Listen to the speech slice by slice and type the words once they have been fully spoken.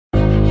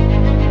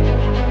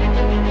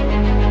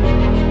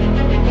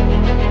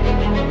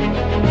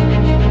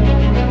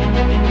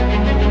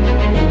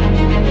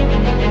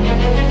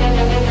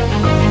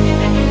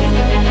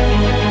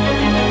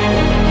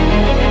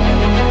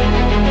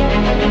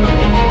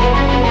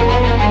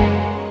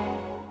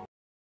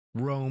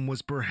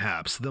was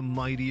perhaps the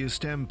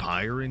mightiest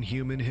empire in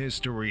human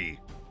history.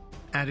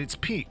 At its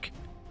peak,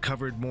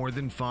 covered more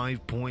than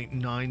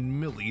 5.9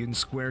 million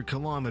square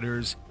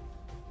kilometers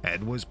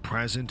and was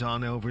present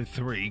on over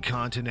 3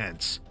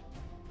 continents.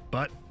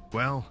 But,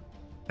 well,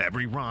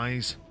 every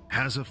rise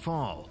has a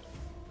fall,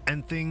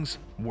 and things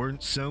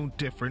weren't so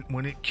different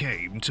when it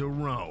came to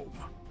Rome.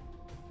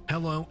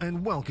 Hello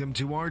and welcome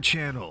to our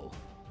channel.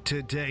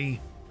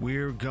 Today,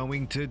 we're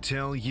going to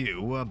tell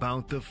you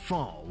about the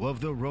fall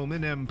of the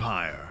Roman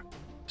Empire.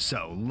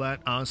 So let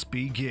us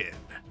begin.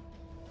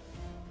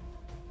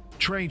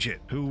 Trajan,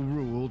 who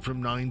ruled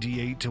from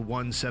 98 to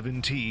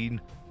 117,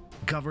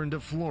 governed a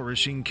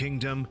flourishing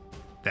kingdom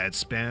that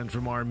spanned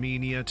from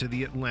Armenia to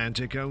the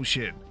Atlantic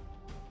Ocean,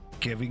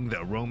 giving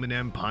the Roman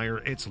Empire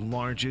its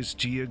largest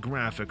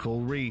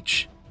geographical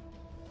reach.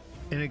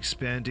 An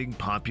expanding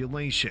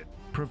population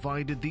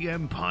provided the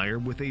empire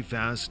with a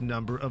vast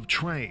number of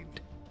trained,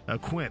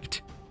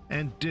 equipped,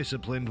 and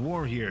disciplined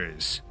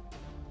warriors.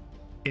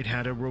 It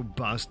had a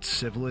robust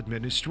civil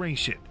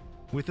administration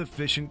with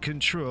efficient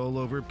control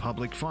over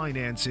public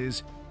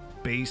finances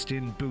based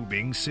in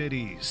booming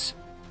cities.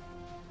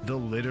 The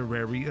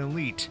literary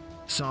elite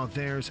saw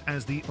theirs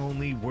as the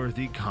only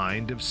worthy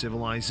kind of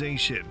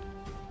civilization,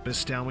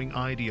 bestowing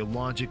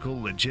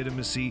ideological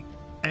legitimacy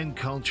and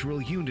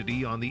cultural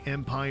unity on the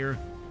empire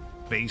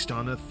based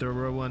on a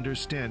thorough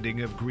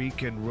understanding of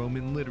Greek and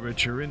Roman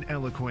literature and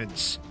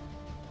eloquence.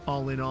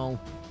 All in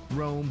all,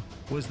 Rome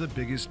was the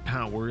biggest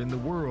power in the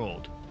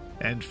world,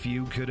 and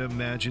few could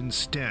imagine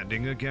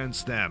standing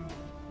against them.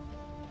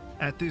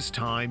 At this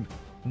time,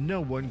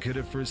 no one could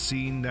have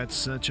foreseen that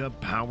such a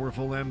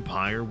powerful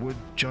empire would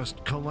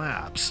just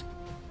collapse,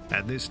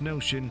 and this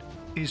notion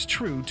is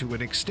true to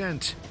an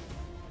extent.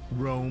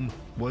 Rome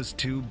was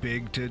too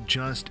big to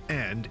just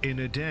end in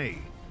a day.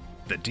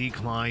 The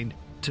decline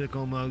took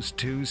almost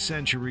 2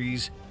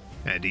 centuries,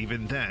 and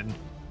even then,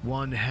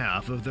 one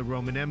half of the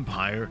Roman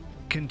Empire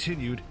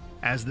continued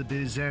as the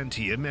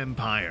Byzantium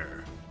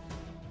Empire.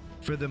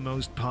 For the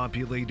most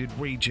populated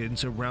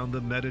regions around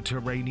the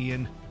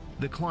Mediterranean,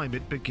 the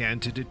climate began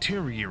to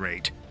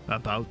deteriorate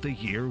about the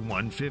year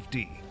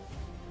 150.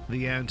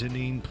 The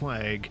Antonine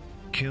Plague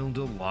killed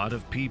a lot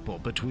of people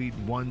between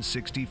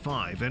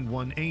 165 and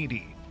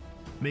 180,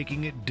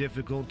 making it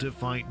difficult to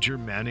fight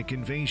Germanic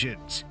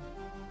invasions.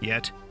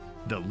 Yet,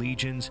 the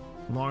legions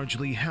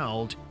largely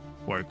held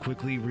or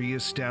quickly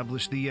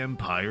re-established the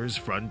empire's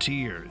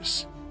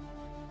frontiers.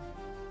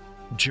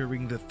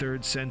 During the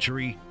 3rd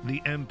century,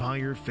 the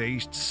empire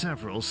faced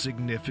several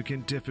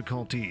significant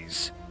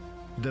difficulties.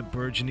 The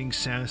burgeoning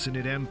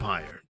Sassanid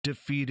Empire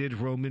defeated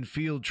Roman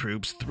field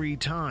troops 3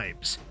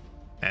 times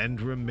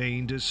and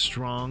remained a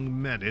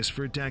strong menace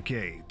for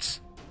decades.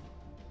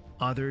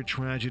 Other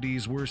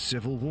tragedies were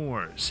civil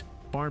wars,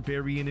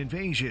 barbarian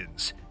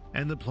invasions,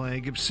 and the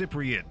plague of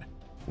Cyprian,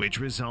 which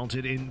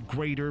resulted in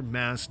greater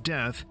mass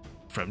death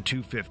from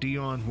 250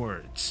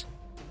 onwards.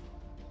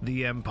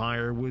 The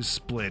empire was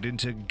split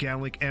into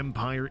Gallic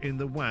Empire in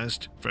the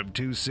west from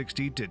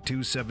 260 to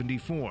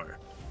 274,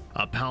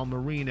 a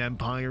Palmyrene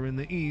Empire in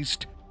the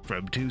east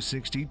from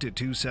 260 to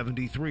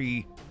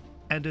 273,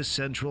 and a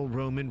central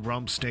Roman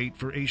rump state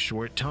for a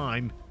short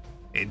time.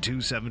 In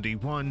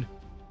 271,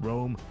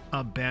 Rome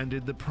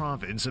abandoned the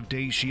province of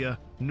Dacia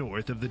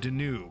north of the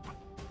Danube.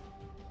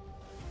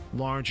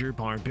 Larger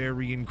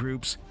barbarian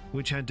groups,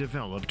 which had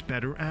developed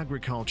better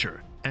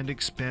agriculture and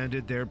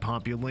expanded their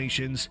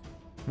populations,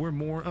 were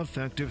more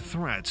effective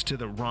threats to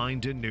the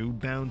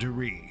Rhine-Danube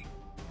boundary.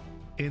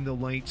 In the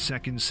late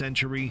 2nd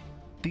century,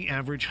 the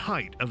average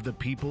height of the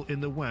people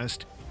in the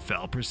West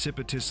fell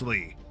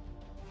precipitously.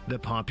 The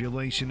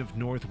population of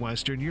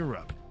northwestern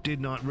Europe did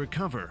not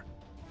recover,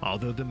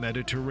 although the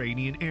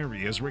Mediterranean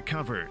areas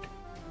recovered.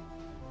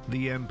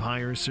 The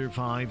empire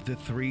survived the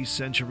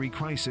 3-century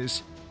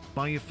crisis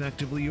by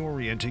effectively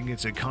orienting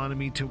its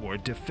economy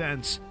toward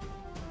defense,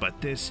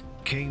 but this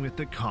came at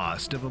the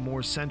cost of a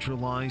more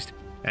centralized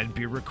and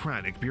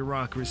bureaucratic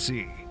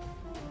bureaucracy.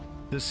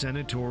 The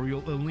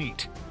senatorial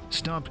elite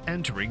stopped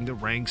entering the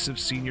ranks of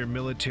senior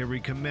military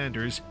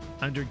commanders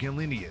under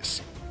Gallienus,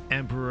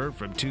 emperor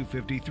from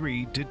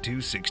 253 to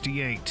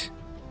 268.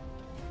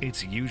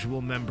 Its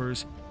usual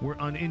members were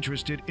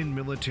uninterested in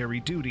military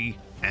duty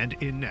and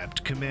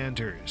inept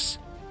commanders.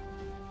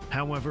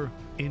 However,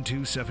 in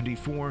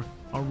 274,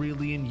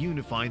 Aurelian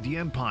unified the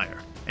empire,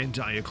 and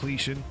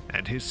Diocletian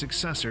and his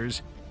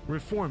successors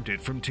reformed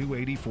it from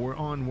 284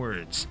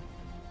 onwards,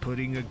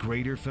 putting a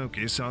greater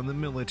focus on the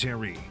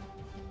military.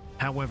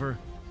 However,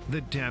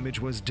 the damage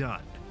was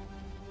done.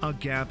 A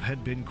gap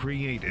had been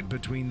created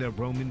between the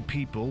Roman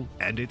people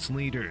and its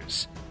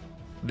leaders.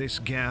 This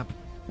gap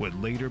would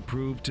later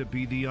prove to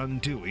be the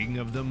undoing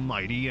of the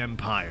mighty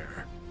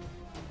empire.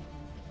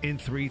 In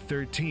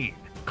 313,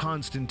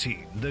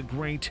 Constantine the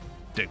Great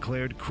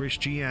declared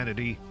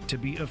Christianity to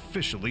be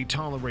officially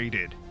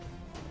tolerated.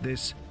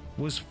 This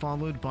was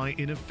followed by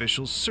an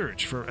official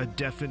search for a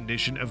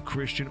definition of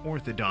Christian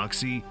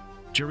orthodoxy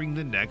during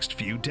the next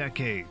few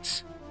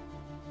decades.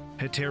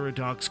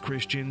 Heterodox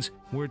Christians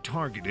were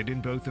targeted in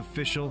both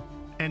official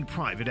and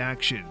private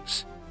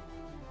actions.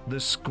 The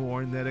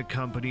scorn that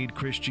accompanied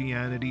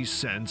Christianity's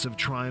sense of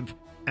triumph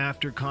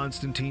after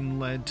Constantine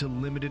led to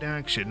limited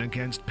action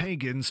against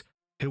pagans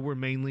who were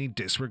mainly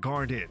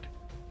disregarded.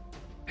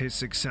 His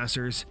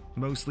successors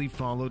mostly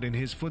followed in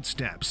his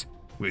footsteps,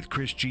 with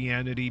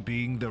Christianity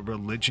being the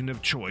religion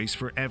of choice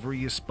for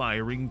every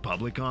aspiring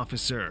public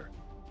officer.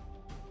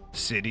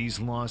 Cities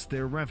lost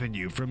their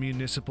revenue from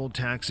municipal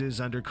taxes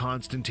under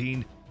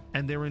Constantine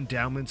and their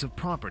endowments of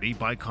property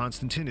by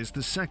Constantinus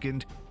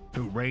II,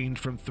 who reigned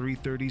from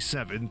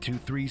 337 to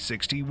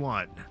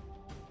 361.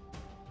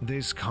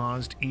 This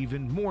caused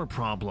even more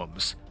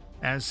problems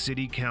as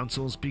city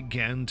councils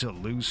began to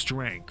lose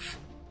strength.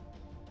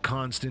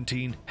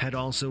 Constantine had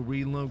also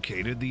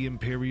relocated the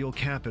imperial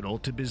capital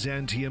to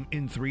Byzantium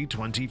in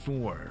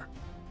 324.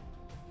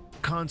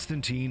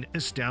 Constantine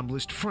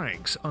established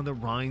Franks on the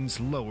Rhine's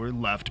lower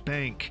left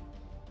bank.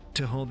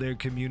 To hold their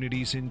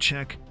communities in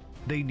check,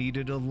 they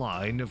needed a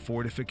line of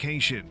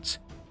fortifications,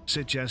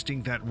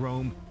 suggesting that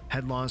Rome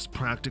had lost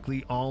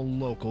practically all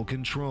local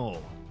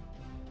control.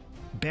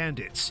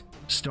 Bandits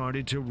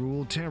started to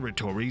rule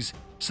territories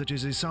such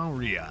as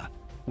Isauria,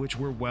 which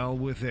were well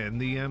within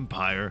the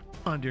empire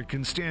under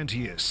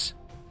Constantius.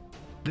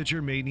 The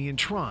Germanian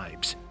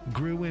tribes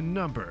grew in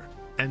number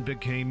and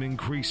became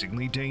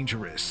increasingly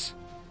dangerous.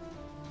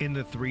 In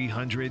the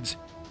 300s,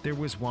 there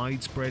was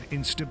widespread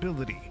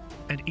instability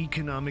and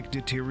economic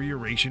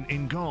deterioration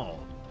in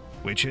Gaul,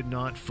 which had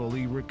not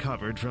fully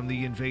recovered from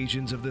the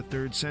invasions of the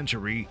 3rd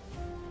century,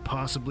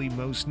 possibly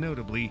most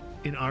notably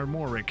in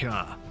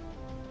Armorica.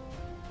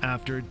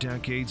 After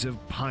decades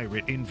of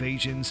pirate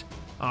invasions,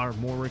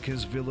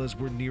 Armorica's villas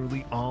were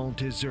nearly all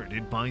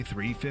deserted by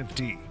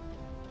 350.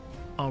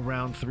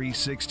 Around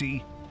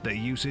 360, the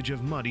usage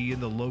of money in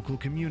the local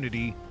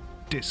community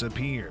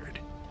disappeared.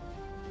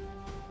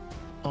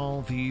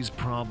 All these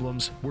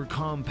problems were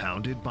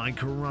compounded by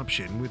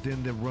corruption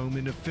within the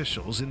Roman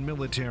officials and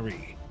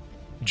military.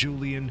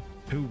 Julian,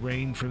 who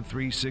reigned from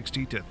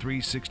 360 to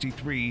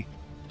 363,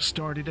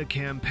 started a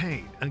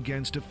campaign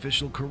against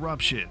official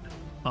corruption,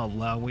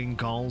 allowing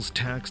Gaul's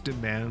tax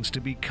demands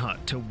to be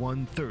cut to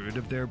 1/3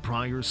 of their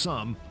prior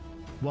sum,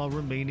 while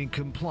remaining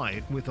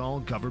compliant with all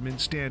government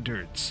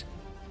standards.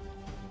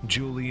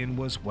 Julian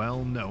was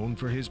well known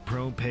for his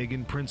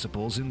pro-pagan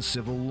principles in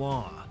civil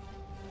law.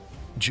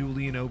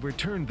 Julian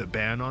overturned the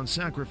ban on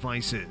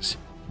sacrifices,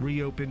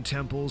 reopened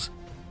temples,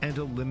 and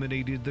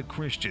eliminated the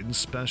Christians'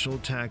 special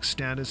tax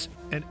status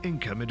and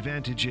income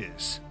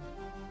advantages.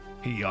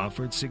 He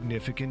offered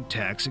significant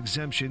tax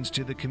exemptions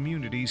to the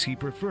communities he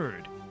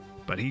preferred,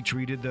 but he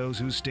treated those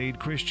who stayed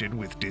Christian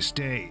with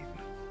disdain.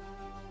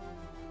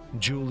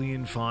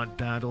 Julian fought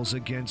battles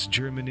against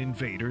German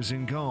invaders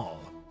in Gaul.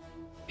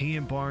 He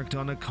embarked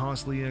on a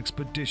costly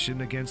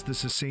expedition against the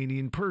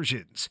Sasanian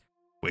Persians,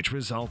 which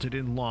resulted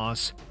in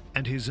loss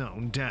and his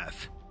own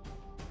death.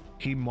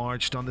 He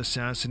marched on the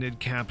Sassanid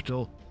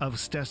capital of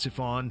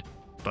Ctesiphon,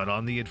 but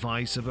on the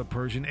advice of a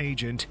Persian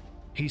agent,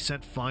 he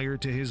set fire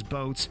to his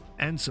boats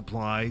and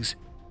supplies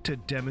to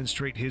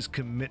demonstrate his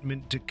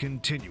commitment to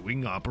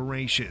continuing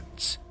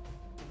operations.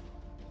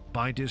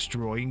 By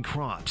destroying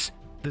crops,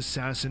 the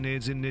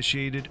Sassanids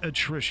initiated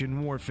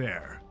attrition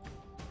warfare.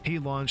 He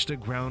launched a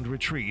ground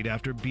retreat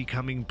after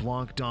becoming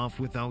blocked off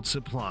without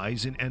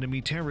supplies in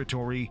enemy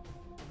territory,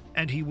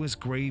 and he was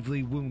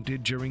gravely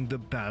wounded during the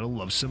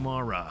Battle of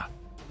Samara.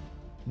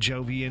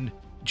 Jovian,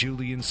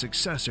 Julian's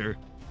successor,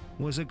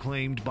 was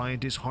acclaimed by a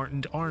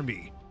disheartened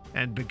army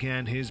and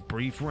began his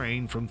brief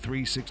reign from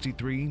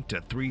 363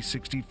 to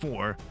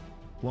 364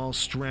 while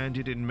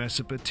stranded in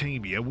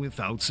Mesopotamia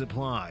without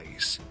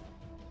supplies.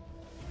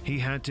 He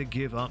had to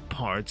give up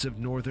parts of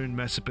northern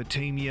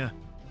Mesopotamia,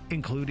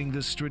 including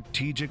the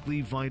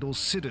strategically vital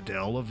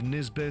citadel of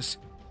Nisibis,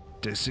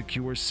 to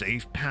secure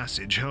safe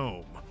passage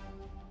home.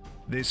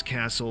 This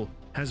castle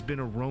has been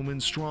a Roman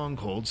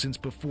stronghold since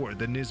before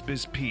the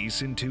Nisibis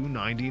peace in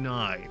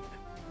 299.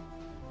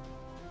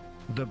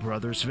 The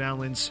brothers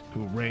Valens,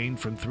 who reigned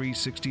from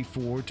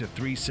 364 to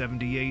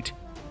 378,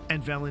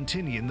 and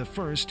Valentinian I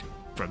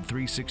from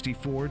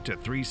 364 to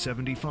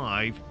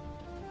 375,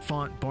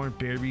 fought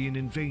barbarian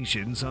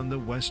invasions on the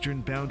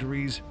western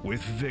boundaries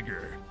with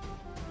vigor.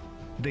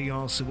 They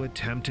also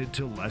attempted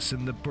to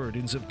lessen the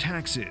burdens of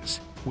taxes,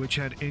 which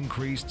had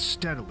increased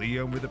steadily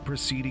over the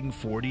preceding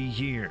 40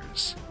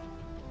 years.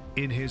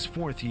 In his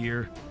 4th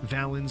year,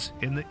 Valens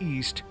in the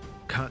east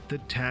cut the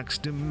tax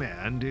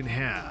demand in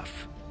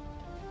half.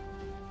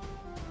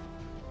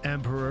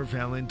 Emperor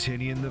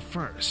Valentinian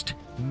I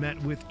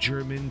met with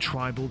German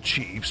tribal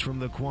chiefs from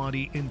the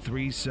Quadi in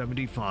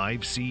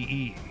 375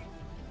 CE.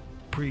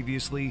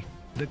 Previously,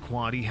 the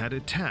Quadi had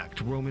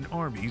attacked Roman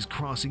armies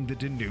crossing the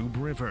Danube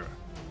River.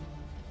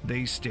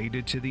 They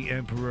stated to the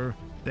emperor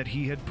that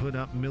he had put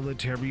up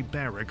military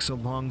barracks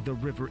along the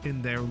river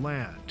in their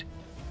land,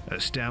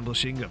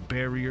 establishing a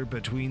barrier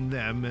between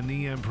them and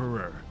the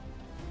emperor.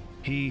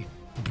 He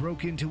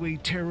broke into a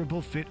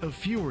terrible fit of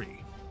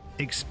fury,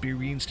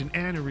 experienced an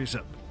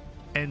aneurysm,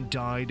 and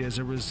died as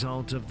a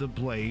result of the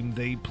blame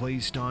they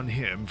placed on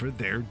him for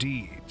their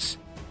deeds.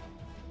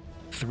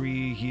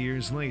 3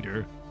 years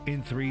later,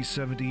 in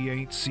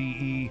 378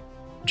 CE,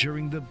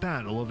 during the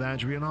Battle of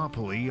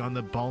Adrianople on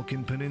the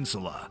Balkan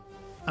Peninsula,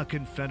 a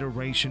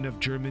confederation of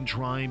German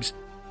tribes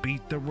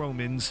beat the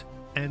Romans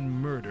and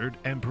murdered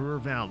Emperor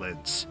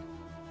Valens.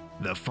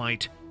 The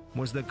fight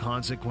was the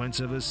consequence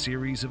of a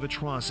series of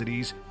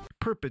atrocities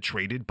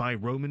perpetrated by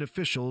Roman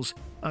officials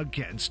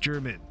against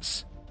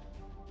Germans.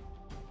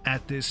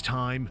 At this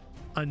time,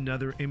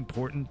 another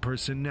important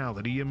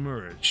personality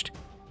emerged.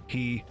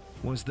 He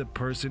was the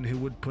person who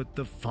would put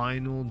the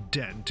final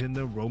dent in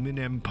the Roman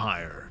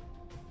Empire.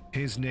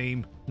 His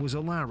name was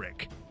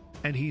Alaric,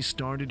 and he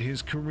started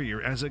his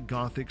career as a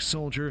Gothic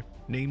soldier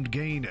named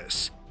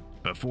Gaius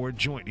before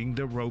joining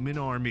the Roman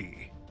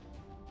army.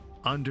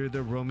 Under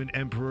the Roman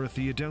Emperor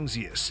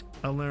Theodosius,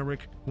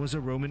 Alaric was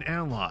a Roman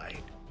ally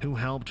who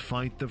helped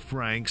fight the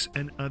Franks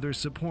and other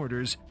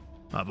supporters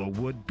of a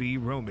would-be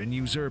Roman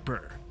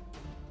usurper.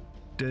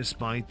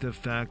 Despite the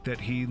fact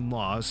that he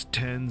lost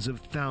tens of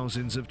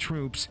thousands of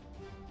troops,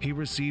 he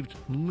received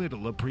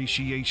little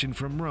appreciation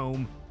from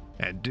Rome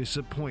and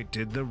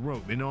disappointed the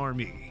Roman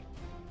army.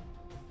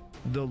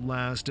 The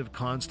last of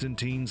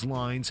Constantine's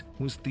lines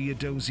was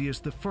Theodosius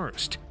I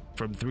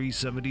from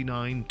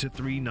 379 to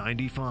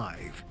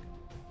 395.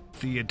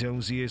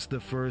 Theodosius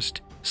I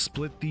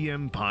split the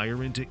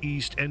empire into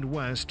east and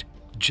west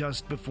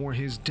just before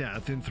his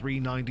death in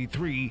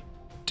 393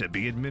 to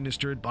be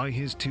administered by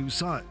his two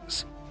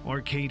sons,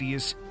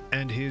 Arcadius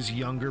and his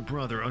younger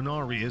brother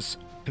Honorius,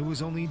 who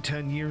was only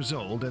 10 years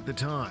old at the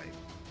time.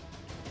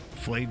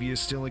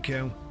 Flavius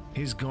Stilicho,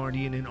 his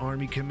guardian and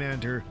army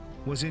commander,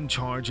 was in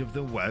charge of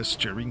the west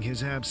during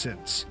his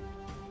absence.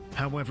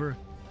 However,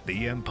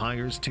 the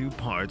empire's two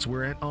parts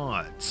were at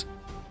odds,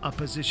 a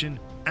position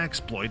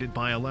exploited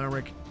by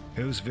Alaric,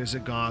 whose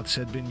Visigoths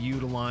had been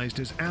utilized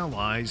as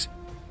allies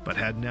but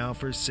had now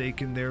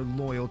forsaken their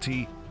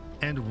loyalty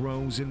and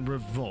rose in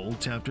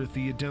revolt after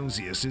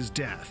Theodosius's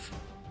death.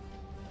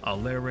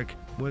 Alaric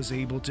was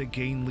able to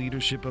gain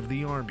leadership of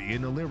the army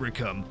in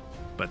Illyricum,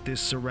 but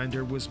this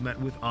surrender was met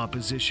with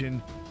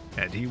opposition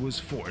and he was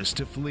forced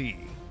to flee.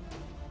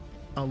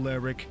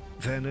 Alaric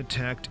then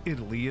attacked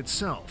Italy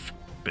itself,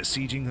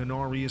 besieging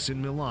Honorius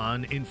in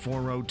Milan in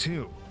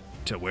 402,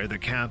 to where the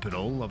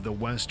capital of the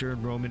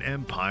Western Roman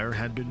Empire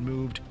had been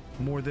moved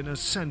more than a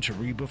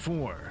century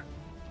before.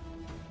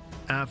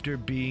 After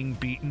being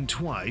beaten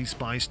twice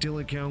by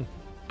Stilicho,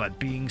 but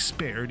being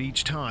spared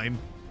each time,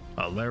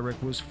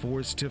 Alaric was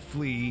forced to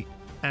flee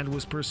and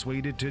was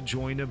persuaded to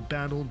join a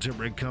battle to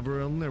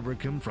recover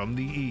Illyricum from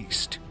the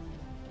east.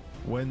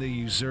 When the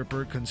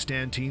usurper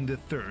Constantine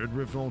III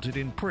revolted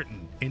in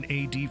Britain in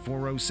AD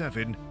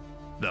 407,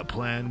 the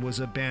plan was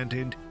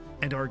abandoned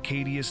and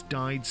Arcadius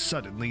died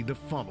suddenly the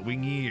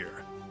following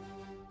year.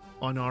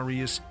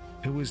 Honorius,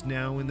 who was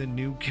now in the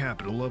new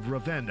capital of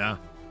Ravenna,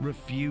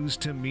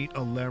 refused to meet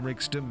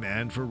Alaric's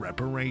demand for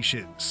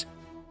reparations.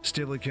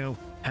 Stilicho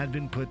had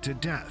been put to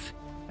death,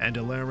 and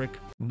Alaric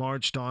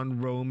marched on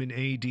Rome in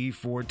AD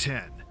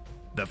 410,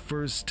 the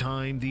first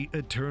time the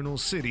Eternal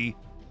City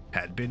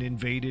had been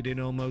invaded in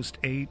almost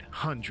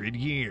 800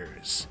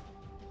 years.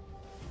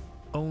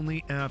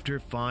 Only after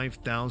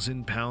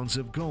 5,000 pounds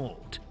of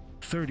gold,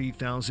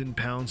 30,000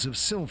 pounds of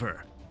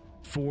silver,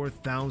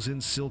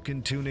 4,000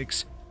 silken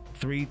tunics,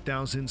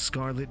 3,000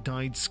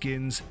 scarlet-dyed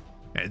skins,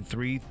 and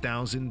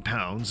 3,000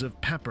 pounds of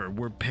pepper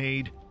were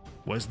paid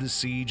was the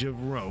siege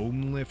of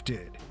Rome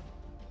lifted.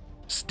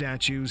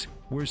 Statues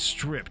were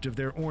stripped of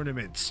their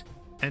ornaments,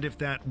 and if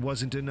that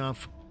wasn't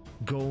enough,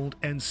 gold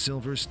and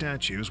silver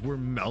statues were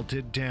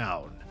melted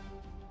down.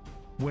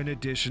 When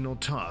additional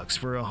talks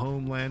for a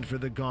homeland for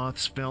the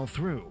Goths fell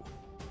through,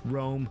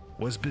 Rome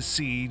was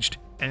besieged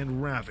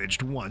and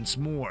ravaged once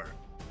more,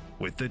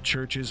 with the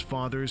Church's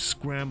fathers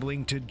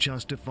scrambling to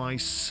justify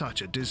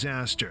such a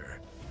disaster.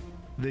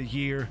 The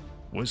year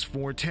was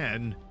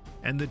 410,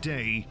 and the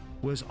day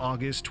was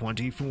August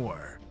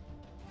 24.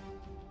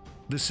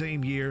 The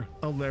same year,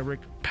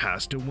 Alaric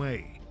passed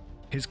away.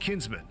 His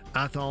kinsman,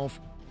 Athalf,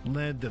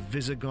 led the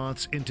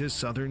Visigoths into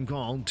southern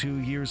Gaul 2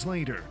 years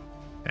later,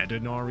 and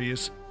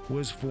Honorius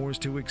was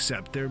forced to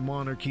accept their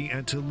monarchy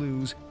at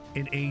Toulouse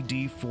in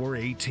AD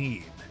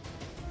 418.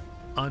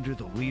 Under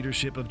the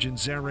leadership of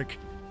Genseric,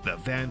 the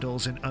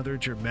Vandals and other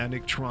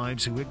Germanic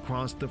tribes who had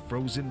crossed the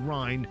frozen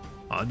Rhine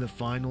on the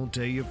final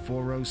day of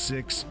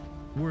 406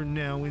 were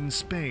now in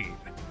Spain.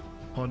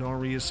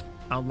 Honorius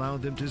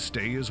allowed them to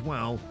stay as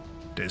well,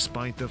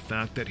 despite the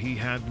fact that he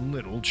had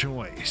little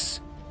choice.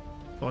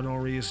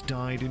 Honorius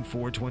died in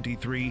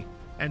 423,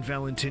 and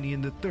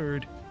Valentinian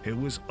III, who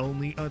was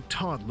only a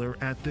toddler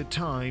at the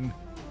time,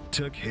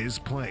 took his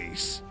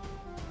place.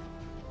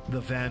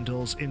 The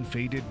Vandals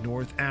invaded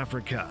North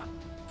Africa,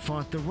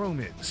 fought the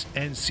Romans,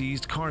 and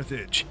seized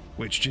Carthage,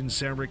 which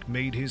Genseric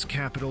made his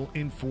capital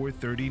in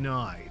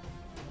 439.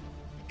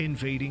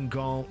 Invading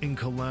Gaul in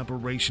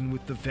collaboration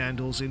with the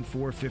Vandals in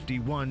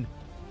 451,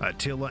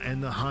 Attila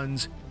and the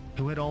Huns,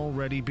 who had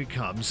already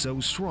become so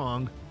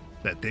strong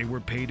that they were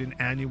paid an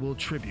annual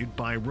tribute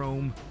by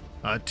Rome,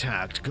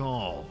 attacked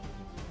Gaul.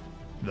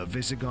 The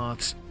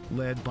Visigoths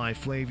led by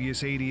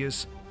Flavius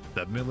Aetius,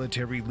 the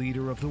military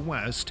leader of the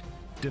West,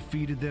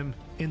 defeated them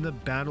in the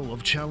Battle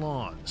of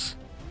Chalons.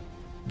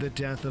 The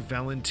death of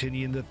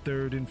Valentinian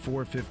III in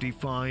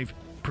 455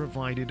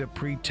 provided a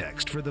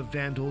pretext for the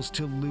Vandals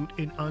to loot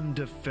in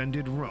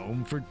undefended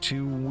Rome for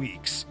 2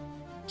 weeks,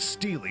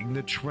 stealing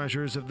the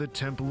treasures of the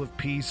Temple of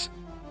Peace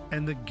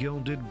and the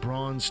gilded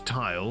bronze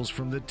tiles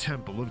from the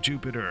Temple of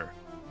Jupiter.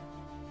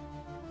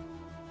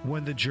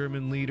 When the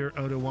German leader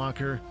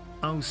Odoacer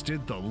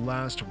ousted the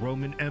last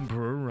Roman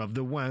emperor of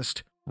the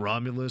West,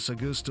 Romulus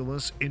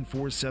Augustulus, in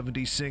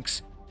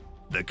 476,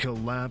 the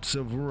collapse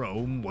of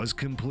Rome was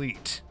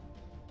complete.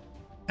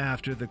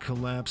 After the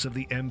collapse of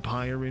the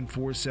empire in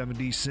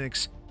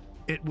 476,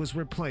 it was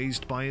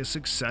replaced by a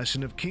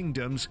succession of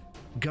kingdoms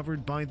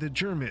governed by the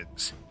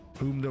Germans,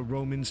 whom the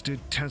Romans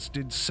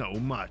detested so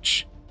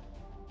much.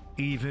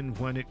 Even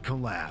when it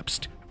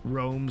collapsed,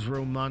 Rome's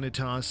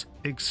Romanitas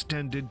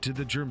extended to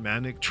the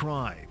Germanic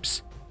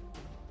tribes.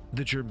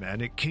 The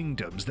Germanic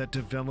kingdoms that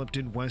developed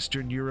in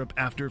Western Europe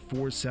after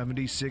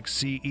 476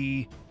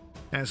 CE,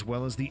 as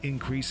well as the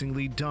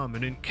increasingly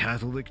dominant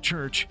Catholic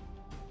Church,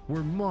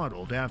 were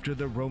modeled after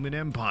the Roman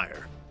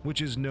Empire,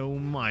 which is no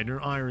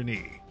minor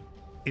irony.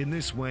 In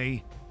this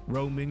way,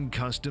 Roman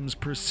customs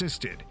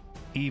persisted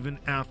even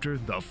after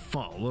the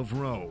fall of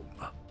Rome.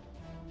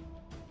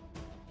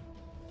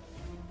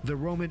 The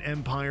Roman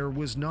Empire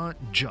was not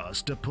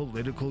just a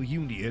political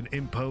union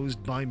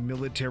imposed by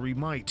military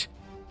might,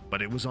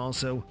 but it was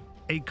also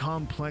a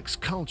complex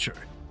culture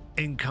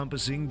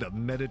encompassing the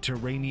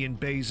Mediterranean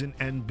basin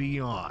and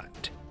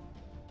beyond.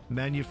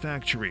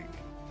 Manufacturing,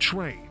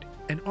 trade,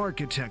 and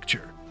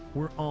architecture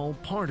were all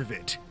part of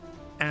it,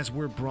 as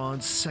were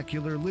broad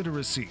secular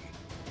literacy,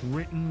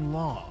 written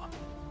law,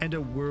 and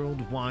a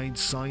worldwide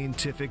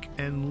scientific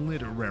and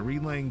literary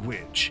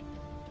language.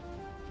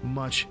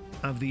 Much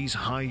of these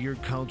higher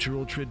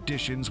cultural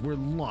traditions were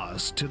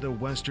lost to the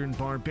Western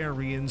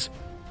barbarians,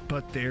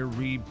 but their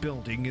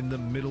rebuilding in the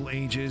Middle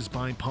Ages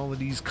by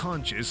polities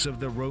conscious of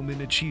the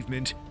Roman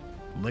achievement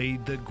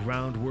laid the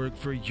groundwork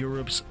for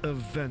Europe's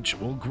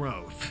eventual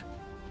growth.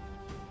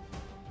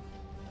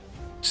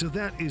 So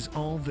that is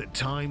all the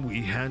time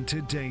we had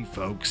today,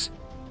 folks.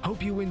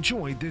 Hope you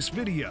enjoyed this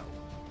video.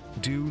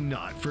 Do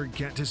not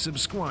forget to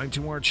subscribe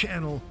to our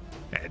channel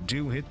and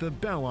do hit the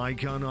bell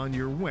icon on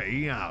your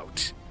way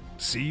out.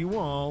 See you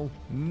all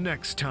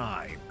next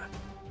time.